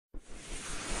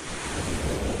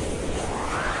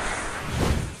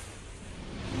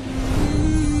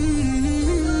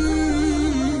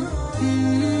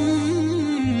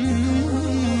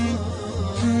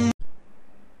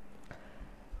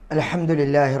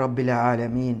Alhamdulillahi Rabbil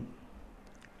Alameen.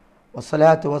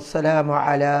 Wassalatu wassalamu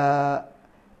ala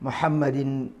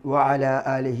Muhammadin wa ala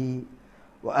alihi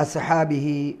wa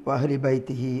ashabihi wa ahli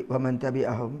baytihi wa man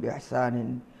tabi'ahum bi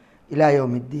ihsanin ila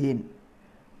yawmiddin.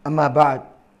 Amma ba'd.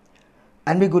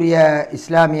 அன்பிற்குரிய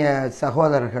இஸ்லாமிய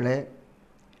சகோதரர்களே,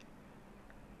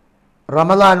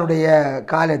 ரமலானுடைய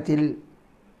காலத்தில்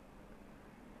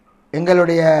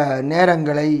எங்களுடைய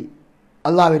நேரங்களை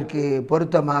அல்லாஹ்விற்கு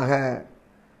பொருத்தமாக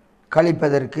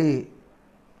கழிப்பதற்கு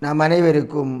நாம்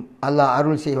அனைவருக்கும் அல்லாஹ்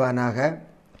அருள் செய்வானாக.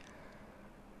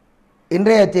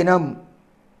 இன்றைய தினம்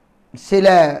சில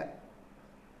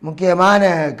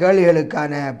முக்கியமான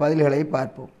கேள்விகளுக்கான பதில்களை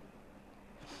பார்ப்போம்.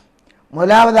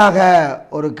 முதலாவதாக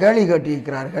ஒரு கேள்வி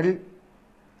கேட்டிருக்கிறார்கள்.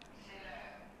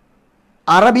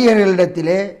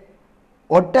 அரபியர்களிடத்திலே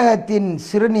ஒட்டகத்தின்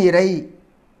சிறுநீரை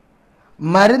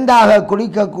மருந்தாக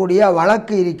குடிக்கக்கூடிய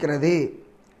வழக்கு இருக்கிறது.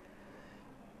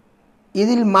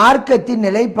 இதில் மார்க்கத்தின்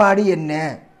நிலைப்பாடு என்ன?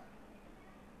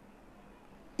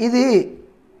 இது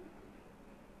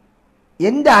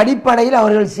எந்த அடிப்படையில்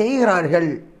அவர்கள் செய்கிறார்கள்?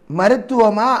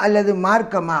 மருத்துவமா அல்லது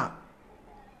மார்க்கமா?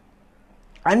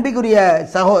 அன்பிற்குரிய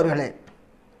சகோதரர்களே,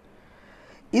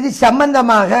 இது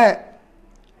சம்பந்தமாக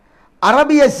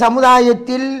அரபிய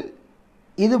சமுதாயத்தில்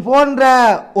இது போன்ற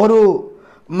ஒரு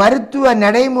மருத்துவ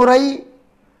நடைமுறை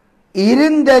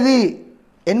இருந்தது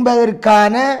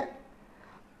என்பதற்கான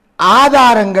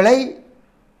ஆதாரங்களை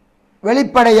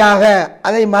வெளிப்படையாக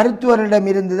அதை மருத்துவரிடம்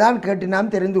இருந்துதான் கேட்டு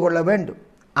நாம் தெரிந்து கொள்ள வேண்டும்.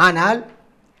 ஆனால்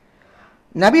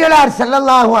நபிகளார்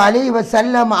ஸல்லல்லாஹு அலைஹி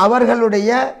வஸல்லம் அவர்களுடைய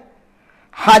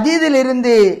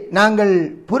ஹதீஸிலிருந்து நாங்கள்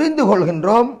புரிந்து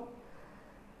கொள்கின்றோம்,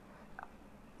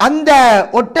 அந்த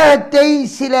ஒட்டகத்தை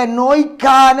சில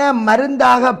நோய்க்கான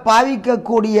மருந்தாக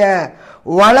பாவிக்கக்கூடிய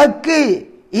வழக்கு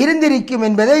இருந்திருக்கும்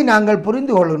என்பதை நாங்கள்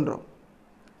புரிந்து கொள்கின்றோம்.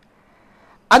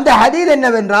 அந்த ஹதீஸ்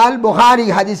என்னவென்றால், புகாரி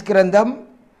ஹதீஸ் கிரந்தம்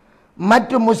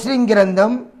மற்றும் முஸ்லிம்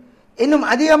கிரந்தம் இன்னும்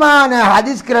அதிகமான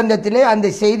ஹதீஸ் கிரந்தத்திலே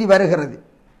அந்த செய்தி வருகிறது.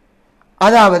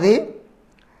 அதாவது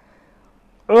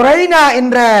உரைனா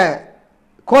என்ற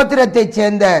கோத்திரத்தைச்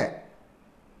சேர்ந்த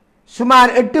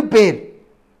சுமார் 8 பேர்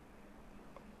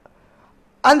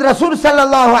அந்த ரசூல்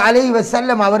ஸல்லல்லாஹு அலைஹி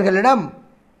வஸல்லம் அவர்களிடம்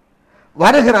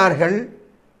வருகிறார்கள்,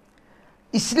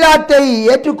 இஸ்லாத்தை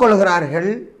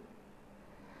ஏற்றுக்கொள்கிறார்கள்.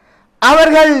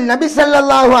 அவர்கள் நபி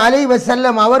ஸல்லல்லாஹு அலைஹி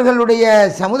வஸல்லம் அவர்களுடைய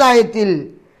சமுதாயத்தில்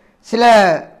சில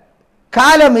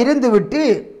காலம் இருந்துவிட்டு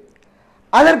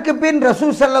அதற்கு பின்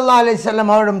ரசூல் ஸல்லல்லாஹு அலைஹி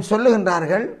வஸல்லம் அவரிடம்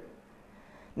சொல்லுகின்றார்கள்,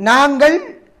 நாங்கள்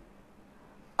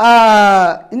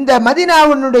இந்த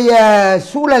மதீனாவினுடைய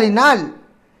சூழலினால்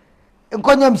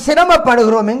கொஞ்சம்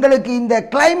சிரமப்படுகிறோம், எங்களுக்கு இந்த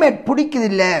கிளைமேட்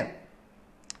பிடிக்குதில்லை.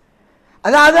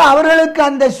 அதாவது அவர்களுக்கு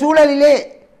அந்த சூழலிலே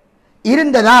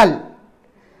இருந்ததால்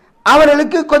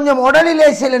அவர்களுக்கு கொஞ்சம் உடலிலே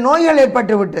சில நோய்கள்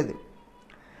ஏற்பட்டு விட்டது.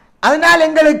 அதனால்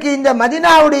எங்களுக்கு இந்த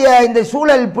மதீனாவுடைய இந்த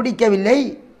சூழல் பிடிக்கவில்லை,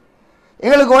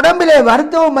 எங்களுக்கு உடம்பிலே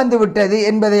வருத்தம் வந்து விட்டது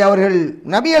என்பதை அவர்கள்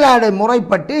நபிகளாட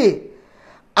முறைப்பட்டு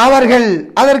அவர்கள்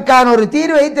அதற்கான ஒரு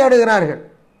தீர்வை தேடுகிறார்கள்.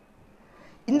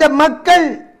 இந்த மக்கள்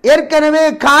ஏற்கனவே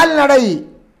கால்நடை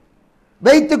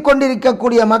வைத்து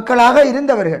கொண்டிருக்கக்கூடிய மக்களாக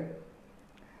இருந்தவர்கள்.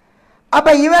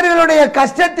 அப்ப இவர்களுடைய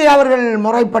கஷ்டத்தை அவர்கள்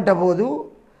முறைப்பட்ட போது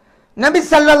நபி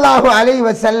ஸல்லல்லாஹு அலைஹி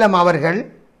வஸல்லம் அவர்கள்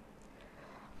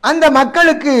அந்த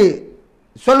மக்களுக்கு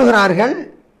சொல்கிறார்கள்,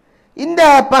 இந்த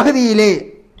பகுதியிலே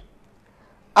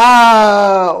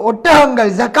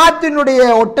ஒட்டகங்கள் ஜகாத்தினுடைய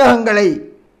ஒட்டகங்களை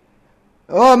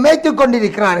மேய்த்து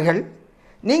கொண்டிருக்கிறார்கள்,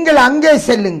 நீங்கள் அங்கே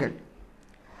செல்லுங்கள்,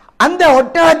 அந்த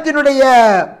ஒட்டகத்தினுடைய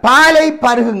பாலை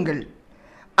பருகுங்கள்,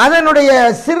 அதனுடைய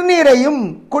சிறுநீரையும்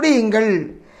குடியுங்கள்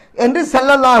என்று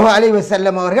ஸல்லல்லாஹு அலைஹி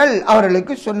வஸல்லம் அவர்கள்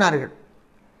அவர்களுக்கு சொன்னார்கள்.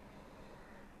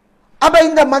 அப்ப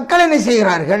இந்த மக்கள் என்ன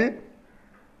செய்கிறார்கள்?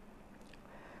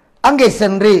 அங்கே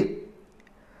சென்று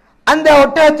அந்த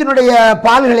ஒட்டகத்தினுடைய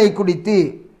பால்களை குடித்து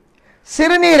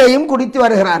சிறுநீரையும் குடித்து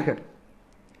வருகிறார்கள்.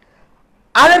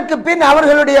 அதற்கு பின்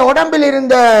அவர்களுடைய உடம்பில்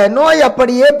இருந்த நோய்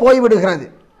அப்படியே போய்விடுகிறது.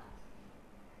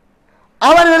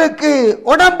 அவர்களுக்கு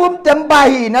உடம்பும்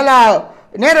தெம்பாகி நல்ல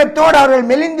நேரத்தோடு அவர்கள்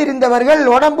மெலிந்திருந்தவர்கள்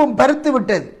உடம்பும் பருத்து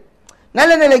விட்டது,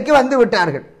 நல்ல நிலைக்கு வந்து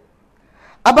விட்டார்கள்.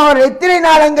 அப்ப அவர் எத்தனை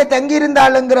நாள் அங்கே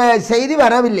தங்கியிருந்தாலுங்கிற செய்தி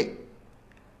வரவில்லை,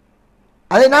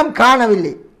 அதை நாம்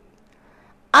காணவில்லை.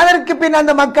 அதற்கு பின்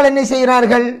அந்த மக்கள் என்ன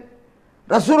செய்கிறார்கள்?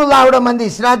 ரசூலுல்லாஹ்விடம் வந்து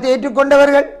இஸ்லாத்தை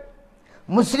ஏற்றுக்கொண்டவர்கள்,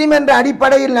 முஸ்லிம் என்ற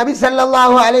அடிப்படையில் நபி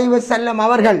ஸல்லல்லாஹு அலைஹி வஸல்லம்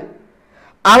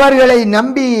அவர்களை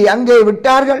நம்பி அங்கே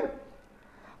விட்டார்கள்.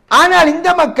 ஆனால் இந்த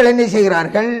மக்கள் என்ன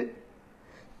செய்கிறார்கள்?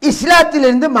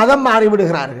 இஸ்லாத்திலிருந்து மதம்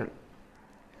மாறிவிடுகிறார்கள்.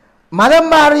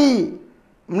 மதம்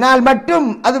மாறினால் மட்டும்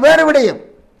அது வேறு விடயம்.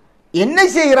 என்ன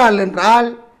செய்கிறார்கள் என்றால்,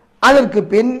 அதற்கு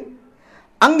பின்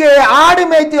அங்கே ஆடு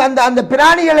மேய்த்து அந்த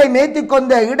பிராணிகளை மேய்த்து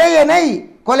கொண்ட இடையனை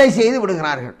கொலை செய்து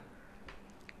விடுகிறார்கள்.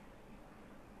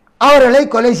 அவர்களை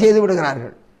கொலை செய்து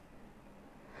விடுகிறார்கள்.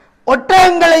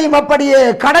 ஒட்டகங்களையும் அப்படியே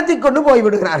கடத்தி கொண்டு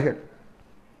போய்விடுகிறார்கள்.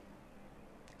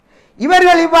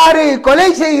 இவர்கள் இவ்வாறு கொலை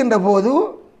செய்கின்ற போது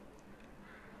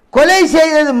கொலை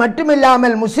செய்தது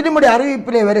மட்டுமில்லாமல் முஸ்லிமுடைய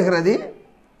அறிவிப்பிலே வருகிறது,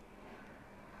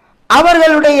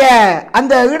 அவர்களுடைய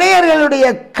அந்த இடையர்களுடைய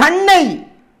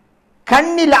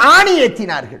கண்ணில் ஆணி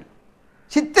ஏற்றினார்கள்,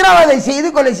 சித்திரவதை செய்து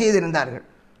கொலை செய்திருந்தார்கள்.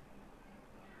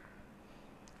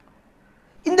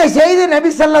 இந்த செய்தி நபி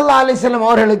ஸல்லல்லாஹு அலைஹி வஸல்லம்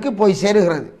அவர்களுக்கு போய்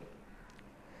சேருகிறது.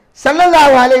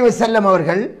 ஸல்லல்லாஹு அலைஹி வஸல்லம்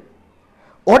அவர்கள்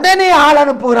உடனே ஆள்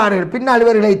அனுப்புகிறார்கள் பின்னால்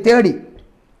இவர்களை தேடி.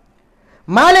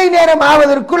 மாலை நேரம்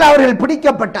ஆவதற்குள் அவர்கள்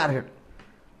பிடிக்கப்பட்டார்கள்.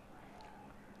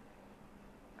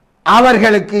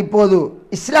 அவர்களுக்கு இப்போது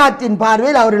இஸ்லாத்தின்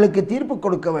பார்வையில் அவர்களுக்கு தீர்ப்பு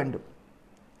கொடுக்க வேண்டும்.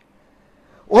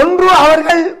 ஒன்று,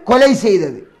 அவர்கள் கொலை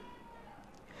செய்தது.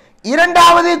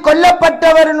 இரண்டாவது,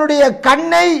 கொல்லப்பட்டவருடைய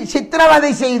கண்ணை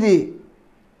சித்திரவதை செய்து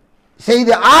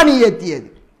ஆணி ஏற்றியது.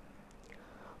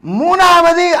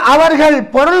 மூணாவது, அவர்கள்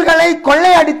பொருள்களை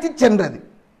கொள்ளையடித்து சென்றது.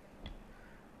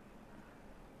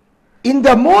 இந்த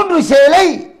மூன்று செயலை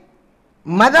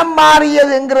மதம்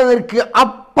மாறியது என்கிறதற்கு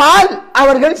அப்பால்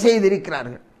அவர்கள்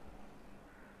செய்திருக்கிறார்கள்.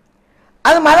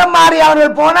 அது மதம் மாறி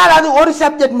அவர்கள் போனால் அது ஒரு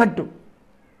சப்ஜெக்ட் மட்டும்.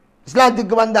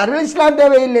 இஸ்லாத்துக்கு வந்தார்கள், இஸ்லாம்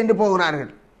தேவையில்லை என்று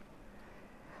போகிறார்கள்.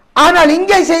 ஆனால்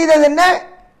இங்கே செய்தது என்ன?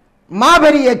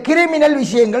 மாபெரிய கிரிமினல்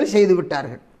விஷயங்கள் செய்து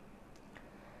விட்டார்கள்.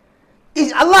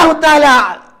 அல்லாஹ் தஆலா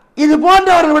இது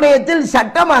போன்றவர்களுடையத்தில்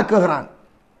சட்டமாக்குகிறான்.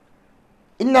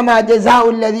 இன்னமா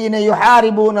ஜஸாஉல் லதீன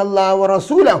யுஹாரிபூன அல்லாஹ் வ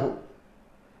ரசூலஹு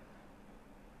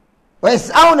வ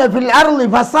யஸ்அவுன ஃபில் அர்ளி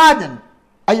ஃபஸாதன்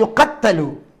அயுகத்தலு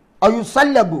அவ்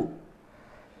யுஸல்லபு.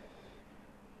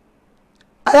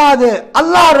 அதாவது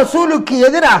அல்லாஹ் ரசூலுக்கு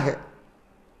எதிராக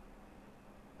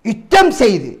யுத்தம்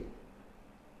செய்து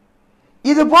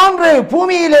இது போன்ற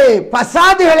பூமியிலே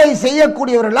பசாதுகளை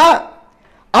செய்யக்கூடியவர்களா,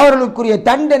 அவர்களுக்குரிய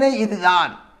தண்டனை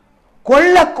இதுதான்,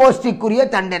 கொள்ள கோஷ்டிக்குரிய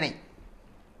தண்டனை.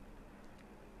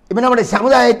 இப்ப நம்முடைய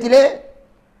சமுதாயத்திலே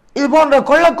இது போன்ற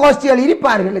கொள்ள கோஷ்டிகள்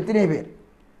இருப்பார்கள். எத்தனை பேர்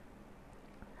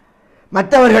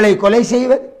மற்றவர்களை கொலை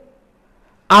செய்வது,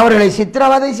 அவர்களை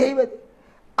சித்திரவதை செய்வது,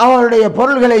 அவருடைய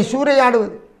பொருள்களை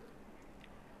சூறையாடுவது.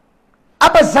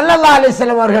 அப்ப ஸல்லல்லாஹு அலைஹி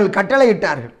வஸல்லம் அவர்கள்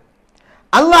கட்டளையிட்டார்கள்.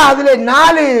 அல்லாஹ் அதிலே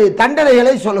 4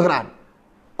 தண்டனைகளை சொல்கிறான்.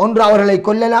 ஒன்று, அவர்களை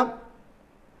கொல்லலாம்,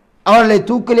 அவர்களை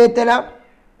தூக்கிலேற்றலாம்,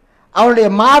 அவருடைய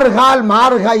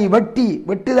மாறுகாய்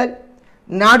வெட்டுதல்,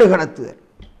 நாடு கடத்துதல்.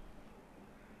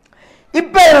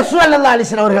 இப்ப ரசூல் ஸல்லல்லாஹு அலைஹி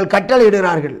வஸல்லம் அவர்கள்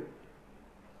கட்டளையிடுகிறார்கள்,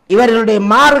 இவர்களுடைய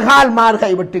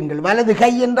மாறுகாய் வெட்டுங்கள். வலது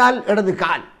கை என்றால் இடது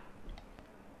கால்.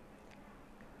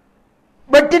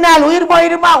 வெட்டினால் உயிர்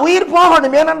போயிருமா? உயிர்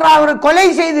போகணும். ஏனென்றால் அவர்கள் கொலை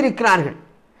செய்திருக்கிறார்கள்.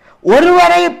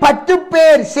 ஒருவரை 10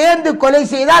 பேர் சேர்ந்து கொலை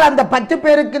செய்தால் அந்த 10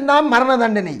 பேருக்கு தான் மரண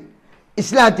தண்டனை.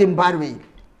 இஸ்லாத்தின் பார்வையில்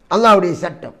அல்லாஹ்வுடைய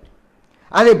சட்டம்.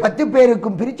 அதை 10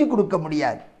 பேருக்கும் பிரித்து கொடுக்க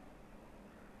முடியாது.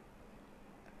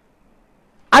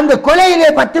 அந்த கொலையிலே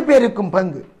 10 பேருக்கும்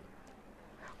பங்கு.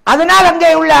 அதனால் அங்கே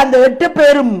உள்ள அந்த 8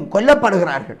 பேரும்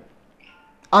கொல்லப்படுகிறார்கள்.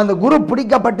 அந்த குரு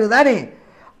பிடிக்கப்பட்டு தானே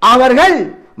அவர்கள்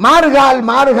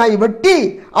மாறுகாய் வெட்டி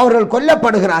அவர்கள்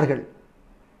கொல்லப்படுகிறார்கள்.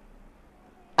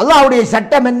 அல்லாஹ்வுடைய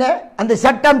சட்டம் என்ன? அந்த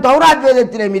சட்டம் தௌராத்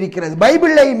வேதத்திலும் இருக்கிறது,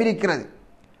 பைபிளிலும் இருக்கிறது.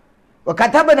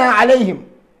 கதபனா அலைஹிம்,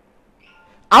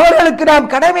 அவர்களுக்கு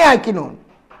நாம் கடமையாக்கினோம்,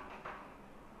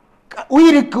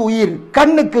 உயிருக்கு உயிர்,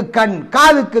 கண்ணுக்கு கண்,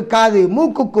 காதுக்கு காது,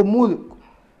 மூக்குக்கு மூது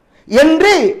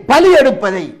என்று பலி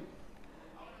எடுப்பதை.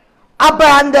 அப்ப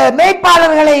அந்த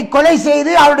மேய்ப்பாளர்களை கொலை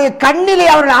செய்து அவருடைய கண்ணிலே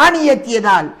அவர்கள் ஆணி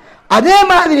ஏற்றியதால் அதே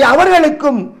மாதிரி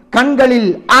அவர்களுக்கும் கண்களில்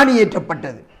ஆணி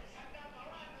ஏற்றப்பட்டது.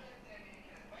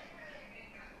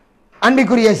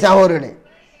 அன்பிற்குரிய சகோதரர்களே,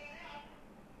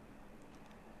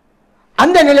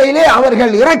 அந்த நிலையிலே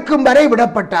அவர்கள் இறக்கும் வரை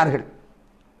விடப்பட்டார்கள்.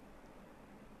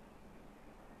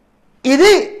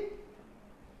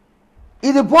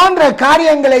 இது போன்ற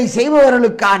காரியங்களை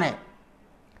செய்பவர்களுக்கான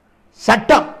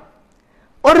சட்டம்.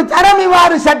 ஒரு தரம்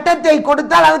இவ்வாறு சட்டத்தை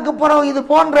கொடுத்தால் அதுக்கு பிறகு இது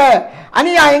போன்ற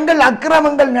அநியாயங்கள்,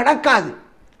 அக்கிரமங்கள் நடக்காது.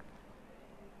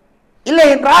 இல்லை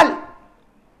என்றால்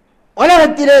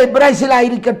உலகத்திலே பிரேசிலா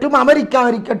இருக்கட்டும், அமெரிக்கா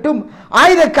இருக்கட்டும்,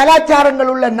 ஆயுத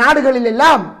கலாச்சாரங்கள் உள்ள நாடுகளில்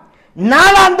எல்லாம்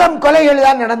நாளாந்தம் கொலைகள்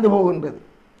தான் நடந்து போகின்றது.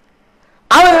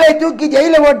 அவர்களை தூக்கி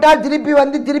ஜெயில போட்டால் திருப்பி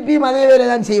வந்து திருப்பியும் அதே வேலை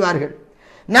தான் செய்வார்கள்.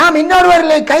 நாம்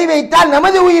இன்னொருவர்களை கை வைத்தால்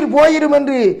நமது உயிர் போயிரும்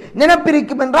என்று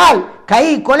நினைப்பிருக்கும் என்றால்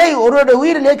கொலை ஒருவருடைய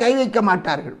உயிரிலே கை வைக்க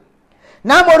மாட்டார்கள்.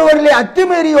 நாம் ஒருவர்களை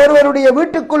அத்துமீறி ஒருவருடைய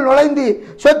வீட்டுக்குள் நுழைந்து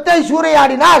சொத்தை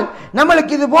சூறையாடினால்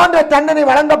நம்மளுக்கு இது போன்ற தண்டனை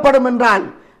வழங்கப்படும் என்றால்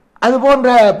அது போன்ற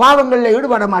பாவங்களில்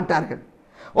ஈடுபட மாட்டார்கள்.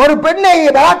 ஒரு பெண்ணை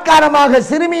பலாத்காரமாக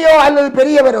சிறுமியோ அல்லது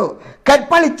பெரியவரோ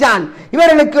கற்பழித்தால்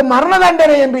இவர்களுக்கு மரண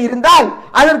தண்டனை என்று இருந்தால்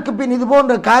அதற்கு பின் இது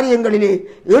போன்ற காரியங்களிலே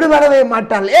ஈடுபடவே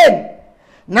மாட்டாள். ஏன்?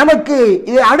 நமக்கு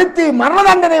இது அடுத்து மரண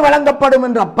தண்டனை வழங்கப்படும்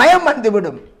என்ற பயம்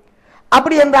வந்துவிடும்.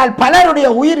 அப்படி என்றால் பலருடைய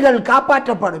உயிர்கள்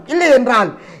காப்பாற்றப்படும். இல்லை என்றால்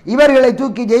இவர்களை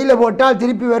தூக்கி ஜெயில போட்டால்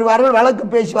திருப்பி வருவார்கள், வழக்கு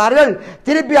பேசுவார்கள்,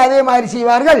 திருப்பி அதே மாதிரி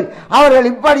செய்வார்கள். அவர்கள்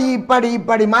இப்படி இப்படி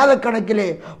இப்படி மாதக்கணக்கிலே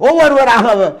ஒவ்வொருவராக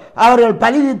அவர்கள்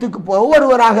பலிதீத்துக்கு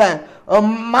ஒவ்வொருவராக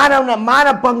மான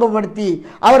பங்குபடுத்தி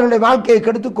அவர்களுடைய வாழ்க்கையை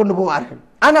கெடுத்துக் கொண்டு போவார்கள்.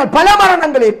 ஆனால் பல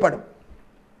மரணங்கள் ஏற்படும்.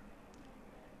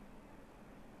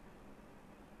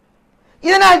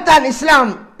 இதனால் தான்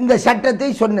இஸ்லாம் இந்த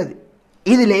சட்டத்தை சொன்னது.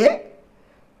 இதிலே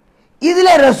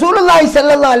ரசூலுல்லாஹி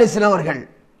ஸல்லல்லாஹு அலைஹி வஸல்லம் அவர்கள்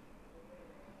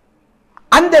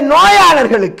அந்த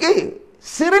நோயாளர்களுக்கு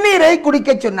சிறுநீரை குடிக்க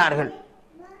சொன்னார்கள்.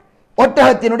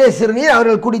 ஒட்டகத்தினுடைய சிறுநீர்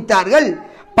அவர்கள் குடித்தார்கள்,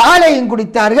 பாலையும்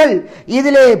குடித்தார்கள்.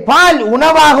 இதிலே பால்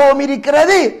உணவாகவும்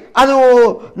இருக்கிறது, அது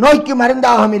நோய்க்கு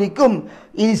மருந்தாகவும் இருக்கும்.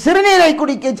 இது சிறுநீரை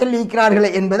குடிக்க சொல்லியிருக்கிறார்கள்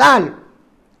என்பதால்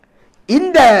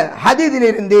இந்த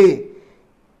ஹதீஸிலிருந்து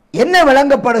என்ன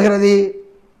விளங்கப்படுகிறது?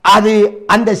 அது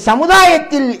அந்த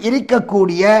சமுதாயத்தில்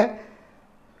இருக்கக்கூடிய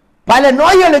பல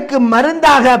நோய்களுக்கு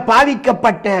மருந்தாக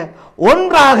பாவிக்கப்பட்ட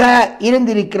ஒன்றாக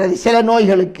இருந்திருக்கிறது. சில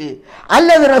நோய்களுக்கு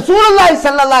அல்லது ரசூலுல்லாஹி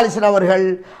ஸல்லல்லாஹு அலைஹி வஸல்லம் அவர்கள்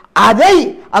அதை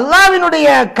அல்லாஹ்வினுடைய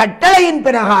கட்டளையின்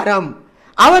பிரகாரம்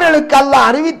அவர்களுக்கு அல்லாஹ்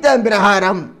அறிவித்த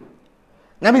பிரகாரம்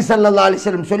நபி ஸல்லல்லாஹு அலைஹி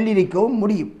வஸல்லம் சொல்லியிருக்கவும்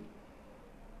முடியும்.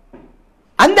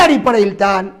 அந்த அடிப்படையில்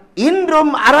தான்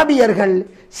இன்றும் அரபியர்கள்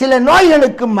சில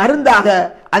நோய்களுக்கு மருந்தாக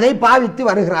அதை பாவித்து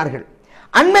வருகிறார்கள்.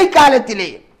 அண்மை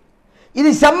காலத்திலே இது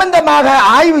சம்பந்தமாக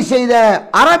ஆய்வு செய்த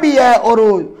அரபிய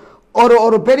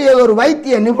ஒரு பெரிய ஒரு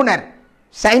வைத்திய நிபுணர்,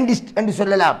 சயின்டிஸ்ட் என்று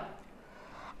சொல்லலாம்,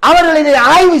 அவர்கள் இதை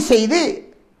ஆய்வு செய்து,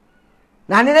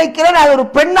 நான் நினைக்கிறேன் அது ஒரு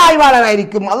பெண் ஆய்வாளராக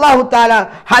இருக்கும். அல்லாஹு தஆலா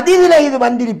ஹதீஸிலே இது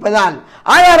வந்திருப்பதால்,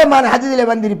 ஆதாரமான ஹதீஸிலே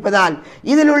வந்திருப்பதால்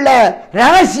இதில் உள்ள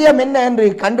ரகசியம் என்ன என்று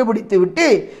கண்டுபிடித்து விட்டு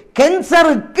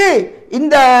கேன்சருக்கு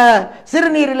இந்த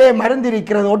சிறுநீரிலே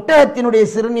மருந்திருக்கிறது, ஒட்டகத்தினுடைய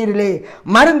சிறுநீரிலே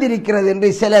மருந்திருக்கிறது என்று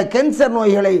சில கேன்சர்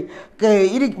நோய்களை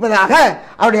இருப்பதாக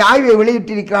அவருடைய ஆய்வை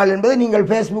வெளியிட்டிருக்கிறார்கள் என்பதை நீங்கள்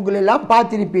ஃபேஸ்புக்கில் எல்லாம்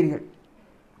பார்த்திருப்பீர்கள்.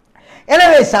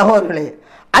 எனவே சகோதரர்களே,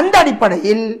 அந்த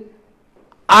அடிப்படையில்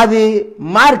அது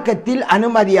மார்க்கத்தில்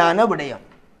அனுமதியான விடயம்,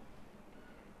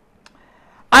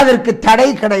 அதற்கு தடை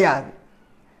கிடையாது.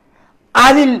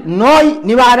 அதில் நோய்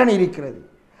நிவாரணம் இருக்கிறது.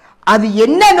 அது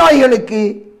என்ன நோய்களுக்கு?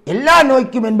 எல்லா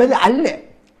நோய்க்கும் என்பது அல்ல.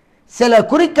 சில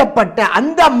குறிக்கப்பட்ட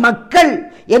அந்த மக்கள்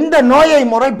எந்த நோயை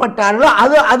முறைப்பட்டார்களோ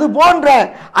அது போன்ற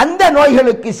அந்த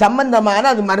நோய்களுக்கு சம்பந்தமான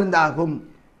அது மருந்தாகும்.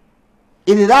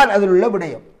 இதுதான் அதில் உள்ள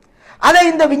விடயம். அதை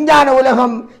இந்த விஞ்ஞான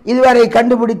உலகம் இதுவரை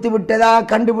கண்டுபிடித்து விட்டதா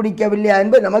கண்டுபிடிக்கவில்லையா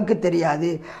என்பது நமக்கு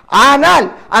தெரியாது. ஆனால்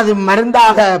அது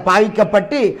மருந்தாக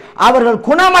பாவிக்கப்பட்டு அவர்கள்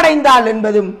குணமடைந்தால்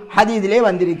என்பதும் ஹதீஸிலே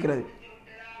வந்திருக்கிறது.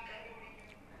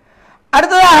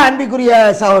 அடுத்ததாக அன்பிற்குரிய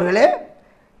சகோதரர்களே,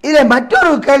 இதில் மற்றொரு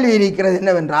கேள்வி இருக்கிறது.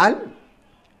 என்னவென்றால்,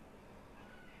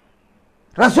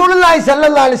 ரசூலுல்லாஹி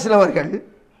ஸல்லல்லாஹு அலைஹி வஸல்லம் அவர்கள்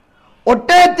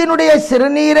ஒட்டகத்தினுடைய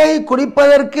சிறுநீரை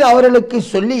குடிப்பதற்கு அவர்களுக்கு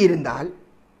சொல்லி இருந்தால்,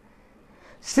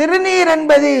 சிறுநீர்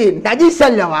என்பது நஜீஸ்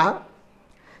அல்லவா?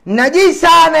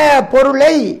 நஜீஸான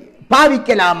பொருளை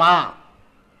பாவிக்கலாமா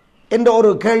என்ற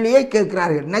ஒரு கேள்வியை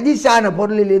கேட்கிறார்கள். நஜீஸான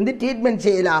பொருளிலிருந்து ட்ரீட்மெண்ட்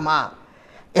செய்யலாமா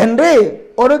என்று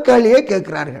ஒரு கேள்வியை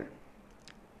கேட்கிறார்கள்.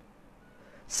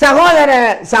 சகோதர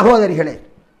சகோதரிகளே,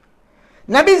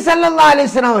 நபி ஸல்லல்லாஹு அலைஹி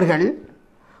வஸல்லம் அவர்கள்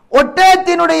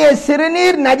ஒட்டகத்தினுடைய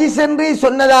சிறுநீர் நஜீஸ் என்று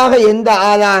சொன்னதாக எந்த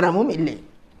ஆதாரமும் இல்லை.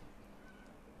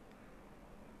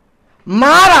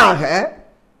 மாறாக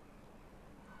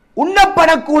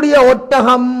உண்ணப்படக்கூடிய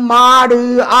ஒட்டகம், மாடு,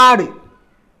 ஆடு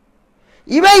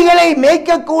இவைகளை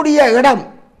மேய்க்கக்கூடிய இடம்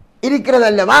இருக்கிறது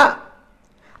அல்லவா?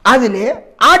 அதிலே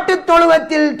ஆட்டு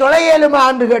தொழுவத்தில் தொலையலுமா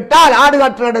என்று கேட்டால் ஆடு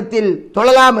காட்டுற இடத்தில்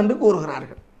தொழலாம் என்று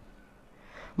கூறுகிறார்கள்.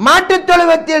 மாட்டு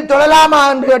தொழுவத்தில் தொழலாமா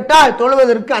என்று கேட்டால்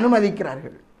தொழுவதற்கு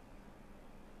அனுமதிக்கிறார்கள்.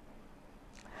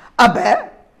 அப்ப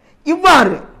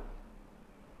இவ்வாறு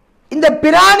இந்த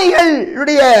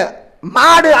பிராணிகளுடைய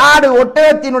மாடு, ஆடு,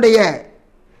 ஒட்டகத்தினுடைய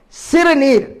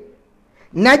சிறுநீர்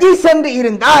நஜீஸ் என்று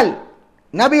இருந்தால்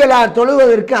நபிகளார்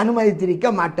தொழுவதற்கு அனுமதித்திருக்க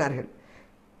மாட்டார்கள்.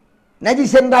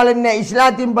 நஜீஸ் என்றால் என்ன?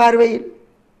 இஸ்லாத்தின் பார்வையில்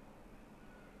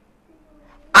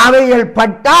அவைகள்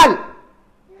பட்டால்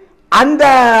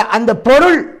அந்த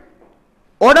பொருள்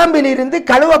உடம்பில் இருந்து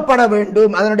கழுவப்பட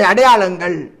வேண்டும், அதனுடைய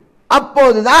அடையாளங்கள்.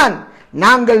 அப்போதுதான்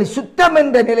நாங்கள் சுத்தம்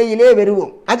என்ற நிலையிலே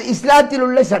வருவோம். அது இஸ்லாத்தில்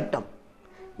உள்ள சட்டம்,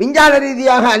 விஞ்ஞான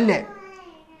ரீதியாக அல்ல.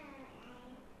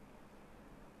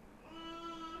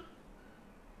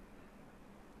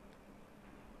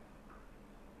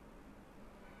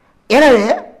 எனவே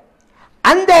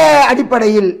அந்த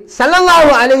அடிப்படையில்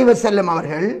ஸல்லல்லாஹு அலைஹி வஸல்லம்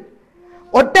அவர்கள்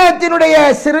ஒட்டகத்தினுடைய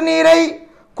சிறுநீரை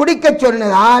குடிக்க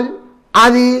சொன்னதால்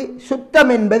அது சுத்தம்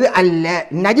என்பது அல்ல,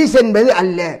 நஜிஸ் என்பது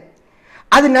அல்ல.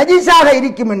 அது நஜிஸாக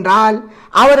இருக்கும் என்றால்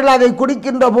அவர்கள் அதை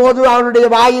குடிக்கின்ற போது அவருடைய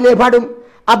வாயிலே படும்.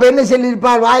 அப்ப என்ன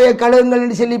சொல்லியிருப்பார்? வாயை கழுவுங்கள்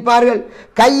என்று சொல்லியிருப்பார்கள்.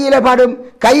 கையில படும்,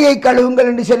 கையை கழுவுங்கள்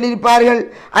என்று சொல்லியிருப்பார்கள்.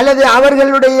 அல்லது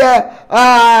அவர்களுடைய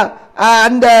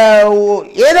அந்த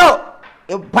ஏதோ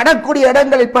படக்கூடிய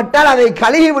இடங்களில் பட்டால் அதை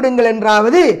கழுகி விடுங்கள்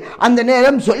என்றாவது அந்த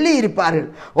நேரம் சொல்லி இருப்பார்கள்.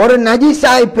 ஒரு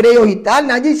நஜிஸாய் பிரயோகித்தால்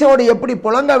நஜிஸோடு எப்படி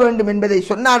புழங்க வேண்டும் என்பதை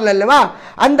சொன்னார்கள் அல்லவா,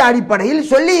 அந்த அடிப்படையில்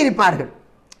சொல்லி இருப்பார்கள்.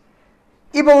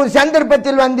 இப்போ ஒரு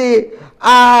சந்தர்ப்பத்தில்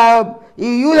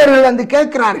யூதர்கள்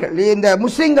கேட்கிறார்கள், இந்த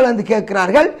முஸ்லிம்கள்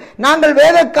கேட்கிறார்கள், நாங்கள்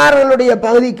வேதக்காரர்களுடைய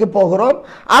பகுதிக்கு போகிறோம்,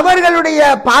 அவர்களுடைய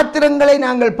பாத்திரங்களை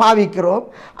நாங்கள் பாவிக்கிறோம்,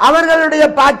 அவர்களுடைய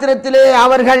பாத்திரத்திலே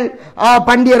அவர்கள்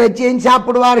பண்டியரைச்சியையும்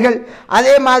சாப்பிடுவார்கள்,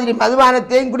 அதே மாதிரி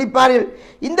மதுபானத்தையும் குடிப்பார்கள்.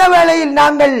 இந்த வேளையில்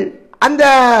நாங்கள் அந்த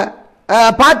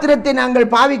பாத்திரத்தை நாங்கள்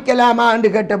பாவிக்கலாமா என்று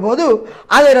கேட்டபோது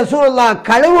அதை ரசூலுல்லாஹ்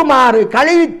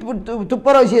கழுவி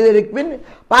துப்புரவு செய்ததற்கு பின்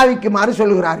பாவிக்குமாறு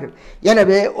சொல்கிறார்கள்.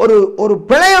 எனவே ஒரு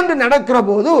பிழை ஒன்று நடக்கிற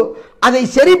போது அதை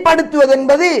சரிப்படுத்துவது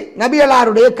என்பது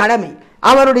நபிகளாருடைய கடமை,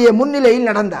 அவருடைய முன்னிலையில்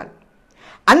நடந்தார்.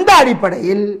 அந்த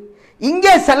அடிப்படையில்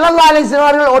இங்கே ஸல்லல்லாஹு அலைஹி வஸல்லம்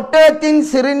அவர்கள் ஒட்டகத்தின்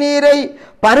சிறுநீரை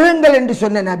பருகுங்கள் என்று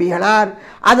சொன்ன நபிகளார்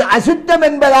அது அசுத்தம்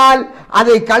என்பதால்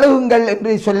அதை கழுகுங்கள்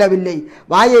என்று சொல்லவில்லை.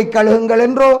 வாயை கழுகுங்கள்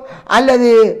என்றோ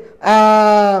அல்லது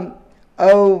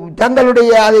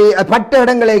தங்களுடைய அதை பட்ட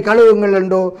இடங்களை கழுவுங்கள்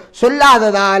என்றோ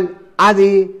சொல்லாததால் அது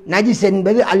நஜிஸ்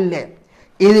என்பது அல்ல.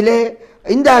 இதிலே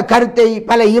இந்த கருத்தை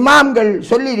பல இமாம்கள்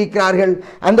சொல்லி இருக்கிறார்கள்.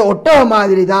 அந்த ஒட்டக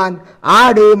மாதிரி தான்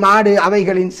ஆடு மாடு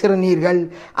அவைகளின் சிறுநீர்கள்,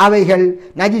 அவைகள்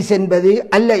நஜிஸ் என்பது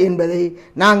அல்ல என்பதை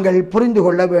நாங்கள் புரிந்து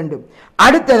கொள்ள வேண்டும்.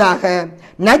 அடுத்ததாக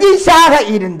நஜிஸாக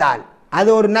இருந்தால், அது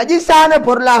ஒரு நஜிஸான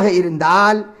பொருளாக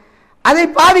இருந்தால் அதை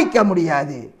பாவிக்க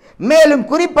முடியாது. மேலும்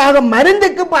குறிப்பாக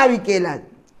மருந்துக்கு பாவிக்க இயலாது.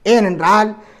 ஏனென்றால்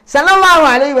ஸல்லல்லாஹு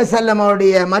அலைஹி வஸல்லம்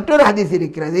அவருடைய மற்றொரு ஹதீஸ்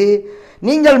இருக்கிறது,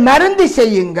 நீங்கள் மருந்து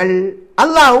செய்யுங்கள்,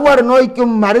 அல்லாஹ் ஒவ்வொரு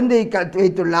நோய்க்கும் மருந்தை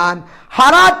வைத்துள்ளான்,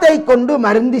 ஹராத்தை கொண்டு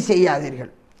மருந்து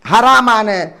செய்யாதீர்கள், ஹராமான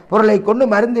பொருளை கொண்டு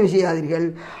மருந்து செய்யாதீர்கள்,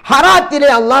 ஹராத்திலே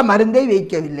அல்லாஹ் மருந்தை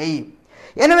வைக்கவில்லை.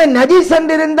 எனவே நஜீஸ்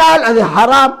என்றிருந்தால் அது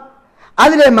ஹராம்,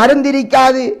 அதிலே மருந்து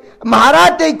இருக்காது,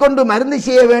 ஹராத்தை கொண்டு மருந்து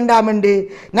செய்ய வேண்டாம் என்று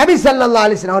நபி ஸல்லல்லாஹு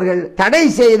அலைஹி வஸல்லம் அவர்கள் தடை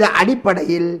செய்த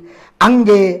அடிப்படையில்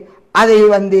அங்கே அதை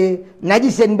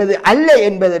நஜிஸ் என்பது அல்ல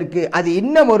என்பதற்கு அது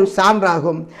இன்னும் ஒரு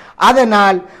சான்றாகும்.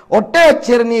 அதனால் ஒட்டகச்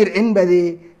சிறுநீர் என்பது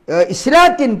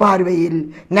இஸ்லாத்தின் பார்வையில்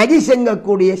நஜிஸ்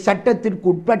எங்கக்கூடிய சட்டத்திற்கு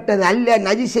உட்பட்டது அல்ல.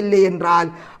 நஜிஸ் இல்லை என்றால்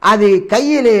அது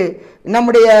கையிலே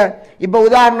நம்முடைய இப்போ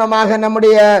உதாரணமாக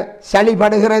நம்முடைய சளி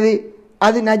படுகிறது,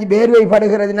 அது வேர்வை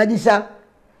படுகிறது, நஜிஸா?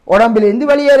 உடம்பிலிருந்து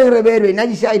வெளியேறுகிற வேர்வை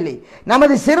நஜிஸா? இல்லை.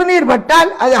 நமது சிறுநீர் பட்டால்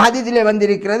அது ஹதீஸிலே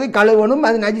வந்திருக்கிறது, கழுவனும்,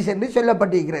 அது நஜிஸ் என்று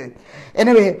சொல்லப்பட்டிருக்கிறது.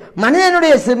 எனவே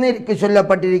மனிதனுடைய சிறுநீருக்கு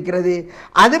சொல்லப்பட்டிருக்கிறது.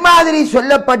 அது மாதிரி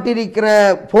சொல்லப்பட்டிருக்கிற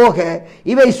போக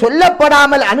இவை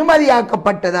சொல்லப்படாமல்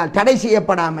அனுமதியாக்கப்பட்டதால், தடை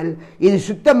செய்யப்படாமல் இது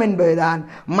சுத்தம் என்பதுதான்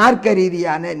மார்க்க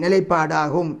ரீதியான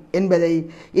நிலைப்பாடாகும் என்பதை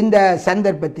இந்த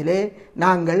சந்தர்ப்பத்திலே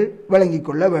நாங்கள் விளங்கிக்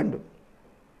கொள்ள வேண்டும்.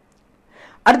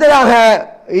 அடுத்ததாக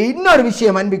இன்னொரு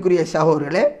விஷயம், அன்பிற்குரிய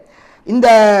சகோதரர்களே, இந்த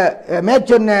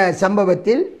மேற்சொன்ன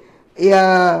சம்பவத்தில்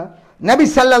நபி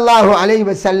ஸல்லல்லாஹு அலைஹி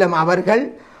வஸல்லம் அவர்கள்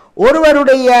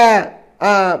ஒருவருடைய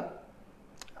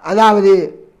அதாவது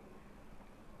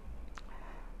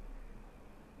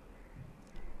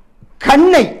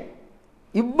கண்ணை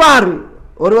இவ்வாறு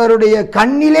ஒருவருடைய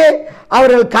கண்ணிலே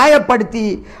அவர்கள் காயப்படுத்தி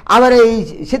அவரை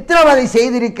சித்திரவதை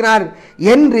செய்திருக்கிறார்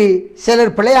என்று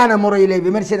சிலர் பிழையான முறையிலே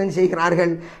விமர்சனம்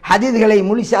செய்கிறார்கள். ஹதீஸ்களை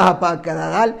முழுசாக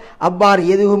பார்க்கிறதால் அவ்வாறு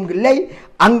எதுவும் இல்லை.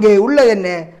 அங்கே உள்ளது என்ன?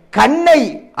 கண்ணை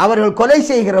அவர்கள் கொலை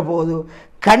செய்கிற போது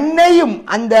கண்ணையும்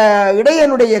அந்த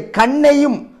இடையனுடைய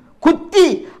கண்ணையும் குத்தி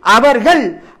அவர்கள்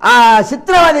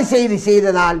சித்திரவதை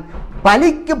செய்ததால்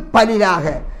பதிலுக்கு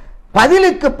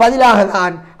பதிலாக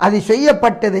தான் அது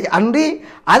செய்யப்பட்டது அன்றி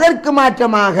அதற்கு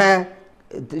மாற்றமாக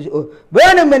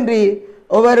வேணுமென்று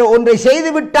ஒன்றை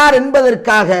செய்துவிட்டார்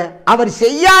என்பதற்காக அவர்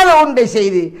செய்யாத ஒன்றை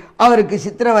செய்து அவருக்கு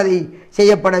சித்திரவதை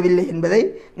செய்யப்படவில்லை என்பதை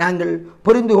நாங்கள்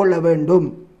புரிந்து கொள்ள வேண்டும்.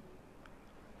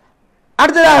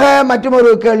 அடுத்ததாக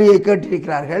மற்றொரு கேள்வியை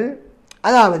கேட்டிருக்கிறார்கள்.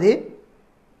 அதாவது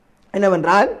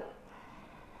என்னவென்றால்,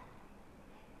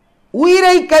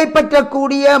 உயிரை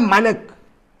கைப்பற்றக்கூடிய மலக்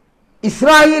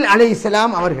இஸ்ராயில்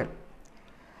அலைஹிஸ்ஸலாம்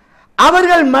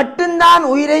அவர்கள் மட்டும்தான்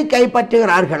உயிரை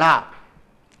கைப்பற்றுகிறார்களா?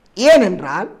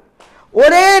 ஏனென்றால்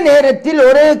ஒரே நேரத்தில்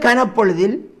ஒரே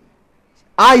கணப்பொழுதில்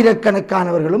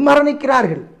ஆயிரக்கணக்கானவர்களும்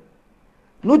மரணிக்கிறார்கள்,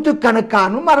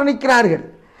 நூற்றுக்கணக்கானும் மரணிக்கிறார்கள்.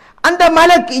 அந்த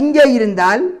மலக் இங்கே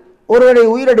இருந்தால் ஒருவரை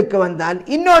உயிரெடுக்க வந்தால்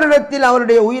இன்னொரு இடத்தில்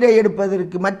அவருடைய உயிரை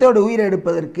எடுப்பதற்கு, மற்றொரு உயிரை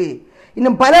எடுப்பதற்கு,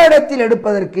 இன்னும் பல இடத்தில்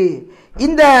எடுப்பதற்கு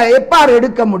இந்த எவ்வாறு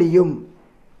எடுக்க முடியும்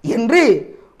என்று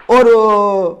ஒரு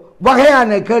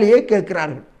வகையான கேள்வியை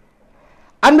கேட்கிறார்கள்.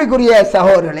 அன்புக்குரிய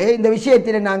சகோதரர்களே, இந்த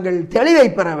விஷயத்தில் நாங்கள் தெளிவை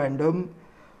பெற வேண்டும்.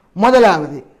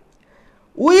 முதலாவது,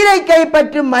 உயிரை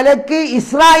கைப்பற்றும் மலக்கு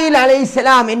இஸ்ராயில்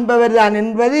அலைஹிஸ்ஸலாம் என்பவர் தான்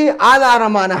என்பது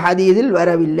ஆதாரமான ஹதீஸில்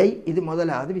வரவில்லை. இது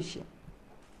முதலாவது விஷயம்.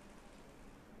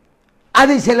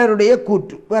 அது சிலருடைய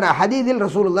கூற்று, வேற ஹதீஸில்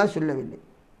ரசூலுல்லாஹ் சொல்லவில்லை.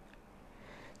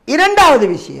 இரண்டாவது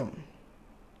விஷயம்,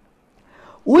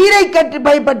 உயிரை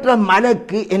கைப்பற்ற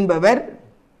மலக்கு என்பவர்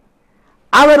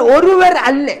அவர் ஒருவர்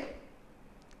அல்ல.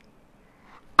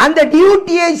 அந்த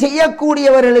டியூட்டியை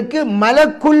செய்யக்கூடியவர்களுக்கு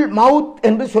மலக்குல் மவுத்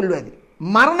என்று சொல்வது,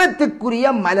 மரணத்துக்குரிய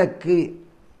மலக்கு.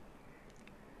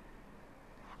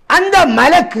 அந்த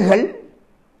மலக்குகள்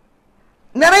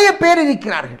நிறைய பேர்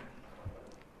இருக்கிறார்கள்.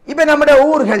 இப்ப நம்முடைய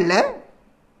ஊர்களில்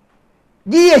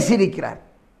ஜிஎஸ் இருக்கிறார்.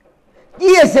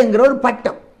 ஜிஎஸ் என்கிற ஒரு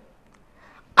பட்டம்.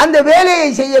 அந்த வேலையை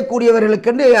செய்யக்கூடியவர்களுக்கு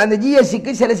அந்த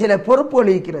ஜிஎஸ்சிக்கு சில சில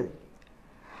பொறுப்புகள் இருக்கிறது.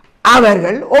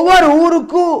 அவர்கள் ஒவ்வொரு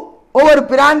ஊருக்கும், ஒவ்வொரு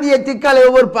பிராந்தியத்துக்கு அல்லது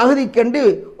ஒவ்வொரு பகுதிக்கென்று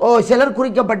சிலர்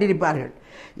குறிக்கப்பட்டிருப்பார்கள்.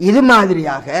 இது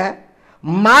மாதிரியாக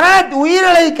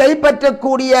உயிர்களை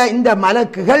கைப்பற்றக்கூடிய இந்த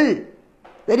மலக்குகள்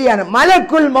சரியான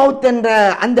மலக்குல் மவுத் என்ற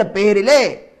அந்த பெயரிலே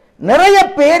நிறைய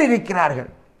பேர் இருக்கிறார்கள்.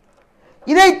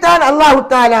 இதைத்தான் அல்லாஹு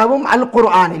தஆலாவும் அல்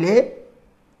குர்ஆனிலே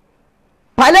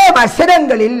பல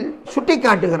வசனங்களில்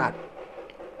சுட்டிக்காட்டுகிறார்.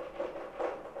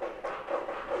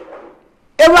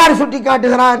 எவ்வாறு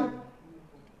சுட்டிக்காட்டுகிறார்?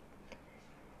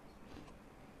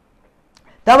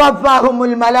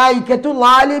 தவஃபாஹுமுல் மலாயிகத்து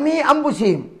ஸாலிமி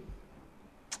அன்ஃபுஸிஹிம்.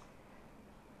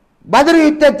 பத்ர்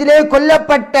யுத்தத்திலே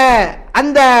கொல்லப்பட்ட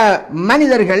அந்த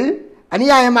மனிதர்கள்,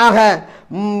 அநியாயமாக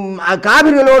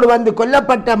காபிர்களோடு வந்து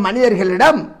கொல்லப்பட்ட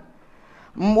மனிதர்களிடம்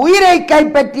உயிரை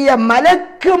கைப்பற்றிய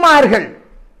மலக்குமார்கள்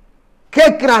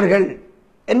கேட்கிறார்கள்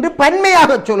என்று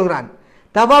பன்மையாக சொல்கிறான்.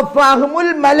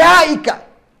 தவஃபாஹுமுல் மலாயிகா,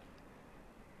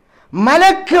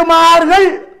 மலக்குமார்கள்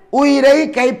உயிரை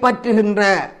கைப்பற்றுகின்ற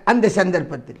அந்த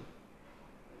சந்தர்ப்பத்தில்.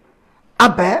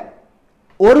 அப்ப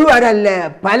ஒருவர் அல்ல,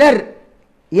 பலர்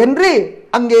என்று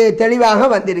அங்கே தெளிவாக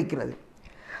வந்திருக்கிறது.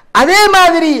 அதே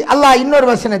மாதிரி அல்லாஹ் இன்னொரு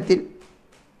வசனத்தில்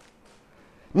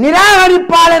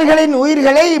நிராகரிப்பாளர்களின்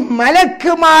உயிர்களை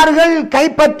மலக்குமார்கள்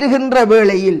கைப்பற்றுகின்ற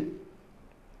வேளையில்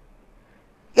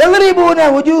எவ்ரிபூன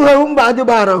உஜூஹஹும்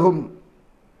அதுபாரஹும்,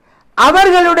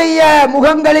 அவர்களுடைய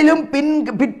முகங்களிலும்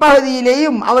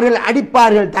பிற்பகுதியிலேயும் அவர்கள்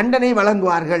அடிப்பார்கள், தண்டனை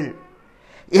வழங்குவார்கள்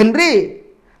என்று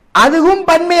அதுவும்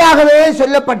பன்மையாகவே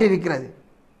சொல்லப்பட்டிருக்கிறது.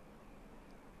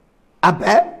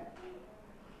 அப்ப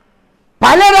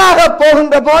பலராக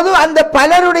போகின்ற போது அந்த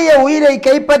பலருடைய உயிரை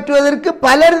கைப்பற்றுவதற்கு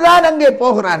பலர் தான் அங்கே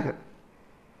போகிறார்கள்.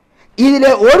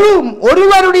 இதில்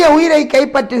ஒருவருடைய உயிரை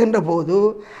கைப்பற்றுகின்ற போது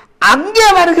அங்கே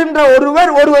வருகின்ற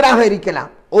ஒருவராக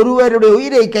இருக்கலாம். ஒருவருடைய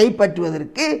உயிரை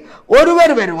கைப்பற்றுவதற்கு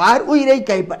ஒருவர் வருவார், உயிரை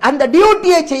அந்த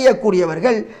டியூட்டியை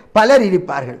செய்யக்கூடியவர்கள் பலர்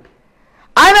இருப்பார்கள்.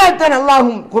 ஆனால் தான்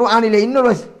அல்லாஹும் குர்ஆனிலே இன்னொரு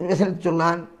வசனத்தில்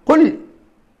சொன்னான், குல்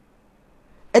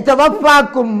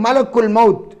எத்தவஃபாக்கும் மலக்குல்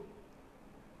மவுத்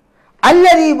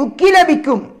அல்லதி உக்கில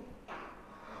பிக்கும்,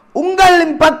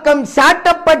 உங்களின் பக்கம்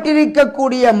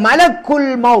சாட்டப்பட்டிருக்கக்கூடிய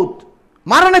மலக்குல் மவுத்,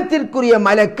 மரணத்திற்குரிய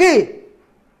மலக்கு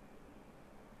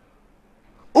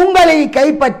உங்களை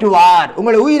கைப்பற்றுவார்,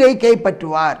 உங்கள் உயிரை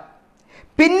கைப்பற்றுவார்,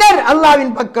 பின்னர்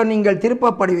அல்லாஹ்வின் பக்கம் நீங்கள்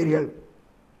திருப்பப்படுவீர்கள்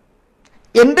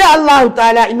என்று அல்லாஹ்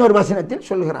தஆலா இன்னொரு வசனத்தில்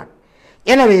சொல்கிறான்.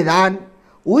 எனவேதான்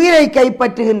உயிரை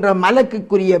கைப்பற்றுகின்ற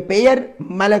மலக்குக்குரிய பெயர்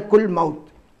மலக்குல் மவுத்.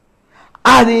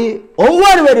 அது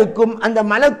ஒவ்வொருவருக்கும் அந்த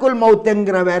மலக்குல் மவுத்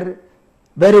என்கிறவர்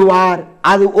வருவார்.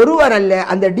 அது ஒருவர் அல்ல,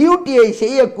 அந்த டியூட்டியை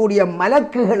செய்யக்கூடிய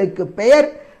மலக்குகளுக்கு பெயர்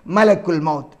மலக்குல்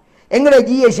மவுத். எங்கட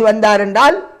ஜிஎஸ் வந்தார்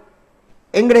என்றால்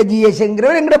எங்கட ஜிஎஸ்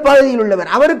என்கிறவர் எங்கட பகுதியில் உள்ளவர்,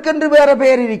 அவருக்கென்று வேற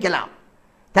பெயர் இருக்கலாம்,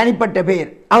 தனிப்பட்ட பெயர்,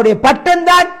 அவருடைய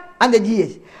பட்டம்தான் அந்த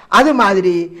ஜிஎஸ். அது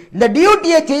மாதிரி இந்த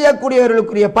டியூட்டியை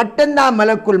செய்யக்கூடியவர்களுக்குரிய பட்டம்தான்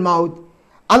மலக்குல் மவுத்.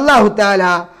 அல்லாஹு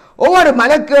தஆலா ஒவ்வொரு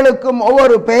மலக்குகளுக்கும்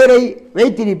ஒவ்வொரு பெயரை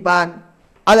வைத்திருப்பான்.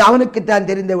 அது அவனுக்குத்தான்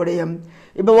தெரிந்த விடயம்.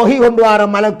 இப்போ வஹி கொண்டு வர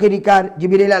மலக்கு இருக்கார்,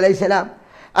 ஜிப்ரீல் அலைஹிஸ்ஸலாம்,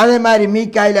 அதே மாதிரி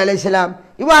மீகாயில் அலைஹிஸ்ஸலாம்.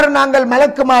 இவ்வாறு நாங்கள்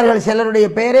மலக்குமார்கள் சிலருடைய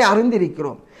பெயரை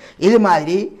அறிந்திருக்கிறோம். இது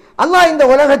மாதிரி அல்லாஹ் இந்த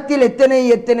உலகத்தில் எத்தனை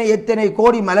எத்தனை எத்தனை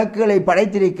கோடி மலக்குகளை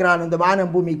படைத்திருக்கிறான். இந்த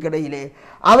வானம் பூமிக்கு இடையிலே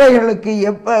அவைகளுக்கு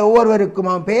ஒவ்வொருவருக்கும்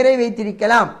அவன் பெயரை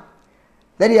வைத்திருக்கலாம்,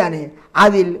 சரியானே.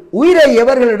 அதில் உயிரை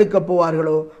எவர்கள் எடுக்க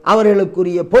போவார்களோ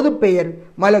அவர்களுக்குரிய பொது பெயர்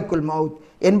மலக்குல் மவுத்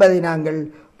என்பதை நாங்கள்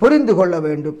புரிந்து கொள்ள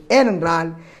வேண்டும். ஏனென்றால்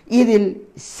இதில்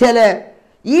சில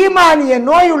ஈமானிய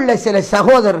நோயுள்ள சில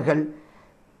சகோதரர்கள்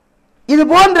இது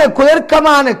போன்ற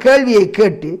குதர்க்கமான கேள்வியை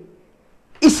கேட்டு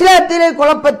இஸ்லாத்திலே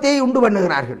குழப்பத்தை உண்டு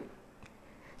பண்ணுகிறார்கள்,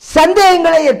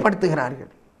 சந்தேகங்களை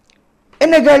ஏற்படுத்துகிறார்கள்.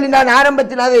 என்ன கேள்வி? நான்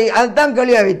ஆரம்பத்தில் அதைத்தான்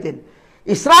கேள்வியாக வைத்தேன்.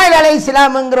 இஸ்ராயேல்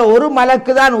அலைஹிஸ்ஸலாம்ங்கிற ஒரு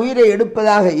மலக்கு தான் உயிரை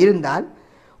எடுப்பதாக இருந்தால்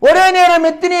ஒரே நேரம்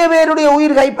எத்தனை பேருடைய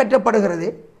உயிர் கைப்பற்றப்படுகிறது?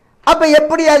 அப்ப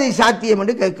எப்படி அது சாத்தியம்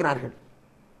என்று கேட்கிறார்கள்.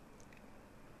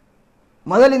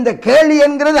 முதல் இந்த கேள்வி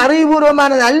என்கிறது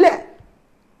அறிவுபூர்வமானது அல்ல.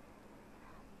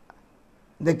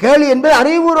 இந்த கேள்வி என்பது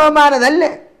அறிவுபூர்வமானது அல்ல.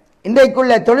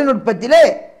 இன்றைக்குள்ள தொழில்நுட்பத்திலே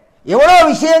எவ்வளவு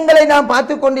விஷயங்களை நாம்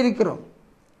பார்த்து கொண்டிருக்கிறோம்.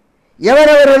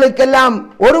 எவரவர்களுக்கெல்லாம்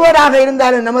ஒருவராக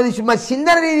இருந்தாலும் நமது சும்மா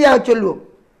சிந்தனை ரீதியாக சொல்வோம்.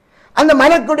 அந்த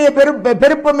மலக்குடைய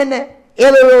பெருப்பம் என்ன?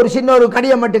 ஏதோ ஒரு சின்ன ஒரு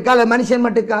கடியம் மட்டுக்கா அல்ல மனுஷன்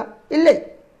மட்டுக்கா? இல்லை.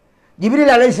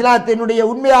 ஜிப்ரீல் அலைஹிஸ்ஸலாத்தினுடைய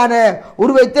உண்மையான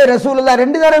உருவத்தை ரசூலுல்லாஹ்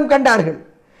 2 தரம் கண்டார்கள்.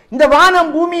 இந்த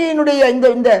வானம் பூமியினுடைய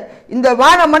இந்த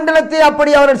வான மண்டலத்தை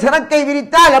அப்படி அவர்கள் சிறக்கை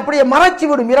விரித்தால் அப்படியே மறைச்சு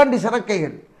விடும் 2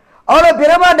 சிறக்கைகள். அவ்வளவு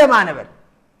பிரமாண்டமானவர்.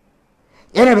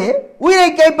 எனவே உயிரை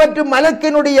கைப்பற்றும்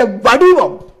மலக்கினுடைய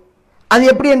வடிவம் அது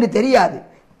எப்படி என்று தெரியாது.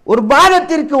 ஒரு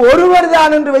பாரத்திற்கு ஒருவர்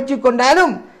தான் என்று வச்சுக்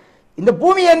கொண்டாலும் இந்த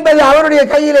பூமி என்பது அவருடைய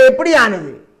கையில் எப்படி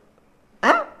ஆனது?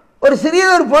 ஒரு சிறிய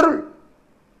ஒரு பொருள்.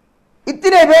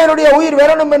 இத்தனை பேருடைய உயிர்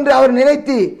வரணும் என்று அவர்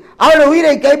நினைத்து அவருடைய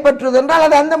உயிரை கைப்பற்றுவது என்றால்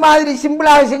அது அந்த மாதிரி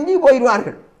சிம்பிளாக செஞ்சு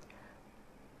போயிடுவார்கள்.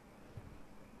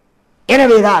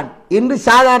 எனவேதான் இன்று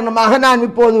சாதாரணமாக நான்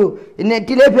இப்போது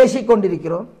நெட்டிலே பேசிக்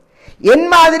கொண்டிருக்கிறோம். என்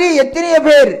மாதிரி எத்தனை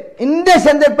பேர் இந்த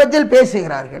சந்தர்ப்பத்தில்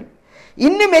பேசுகிறார்கள்.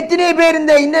 இன்னும் எத்தனை பேர்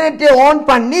இந்த இன்டர்நெட்டை ஆன்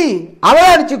பண்ணி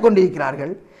அவதானிச்சு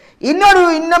கொண்டிருக்கிறார்கள்.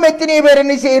 இன்னும் எத்தனை பேர்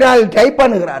என்ன செய்கிறார்கள்? டைப்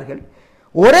பண்ணுகிறார்கள்.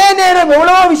 ஒரே நேரம்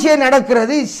எவ்வளவு விஷயம்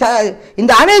நடக்கிறது.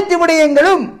 இந்த அனைத்து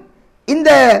விடயங்களும் இந்த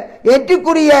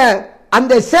எட்டுக்குரிய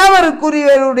அந்த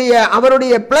சேவருக்குரியவருடைய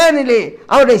அவருடைய பிளானிலே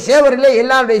அவருடைய சேவரிலே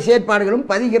எல்லாருடைய செயற்பாடுகளும்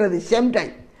பதிகிறது சேம்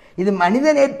டைம். இது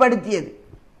மனிதன் ஏற்படுத்தியது,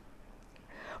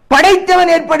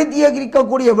 படைத்தவன் ஏற்படுத்தி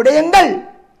இருக்கக்கூடிய விடயங்கள்.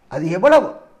 அது எவ்வளவு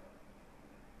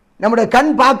நம்முடைய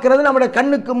கண் பார்க்கிறது. நம்முடைய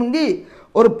கண்ணுக்கு முந்தி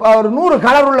ஒரு 100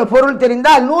 கலர் உள்ள பொருள்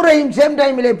தெரிந்தால் 100ஐயும் சேம்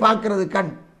டைமிலே பார்க்கிறது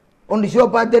கண். ஒன்று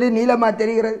சிவப்பா தெரியுது, நீளமா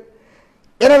தெரிகிறது.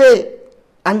 எனவே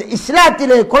அந்த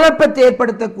இஸ்லாத்திலே குழப்பத்தை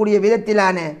ஏற்படுத்தக்கூடிய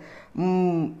விதத்திலான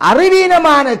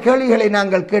அறிவீனமான கேள்விகளை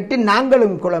நாங்கள் கேட்டு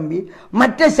நாங்களும் குழம்பி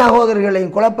மற்ற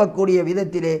சகோதரர்களையும் குழப்பக்கூடிய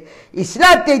விதத்திலே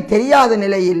இஸ்லாத்தை தெரியாத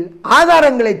நிலையில்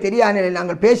ஆதாரங்களை தெரியாத நிலையில்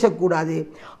நாங்கள் பேசக்கூடாது.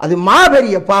 அது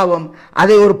மாபெரிய பாவம்.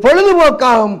 அதை ஒரு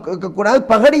பொழுதுபோக்காகவும் கேட்கக்கூடாது,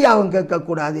 பகடியாகவும்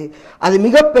கேட்கக்கூடாது. அது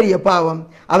மிகப்பெரிய பாவம்.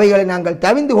 அவைகளை நாங்கள்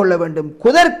தவிந்து கொள்ள வேண்டும்.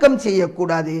 குதர்க்கம்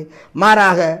செய்யக்கூடாது.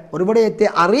 மாறாக ஒரு விடயத்தை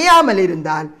அறியாமல்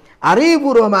இருந்தால்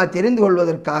அறிவுபூர்வமாக தெரிந்து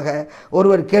கொள்வதற்காக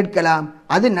ஒருவர் கேட்கலாம்.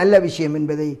 அது நல்ல விஷயம்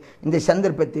என்பதை இந்த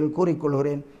சந்தர்ப்பத்தில்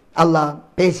கூறிக்கொள்கிறேன். அல்லாஹ்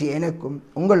பேசி எனக்கும்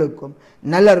உங்களுக்கும்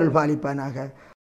நல்லருள் பாலிப்பானாக.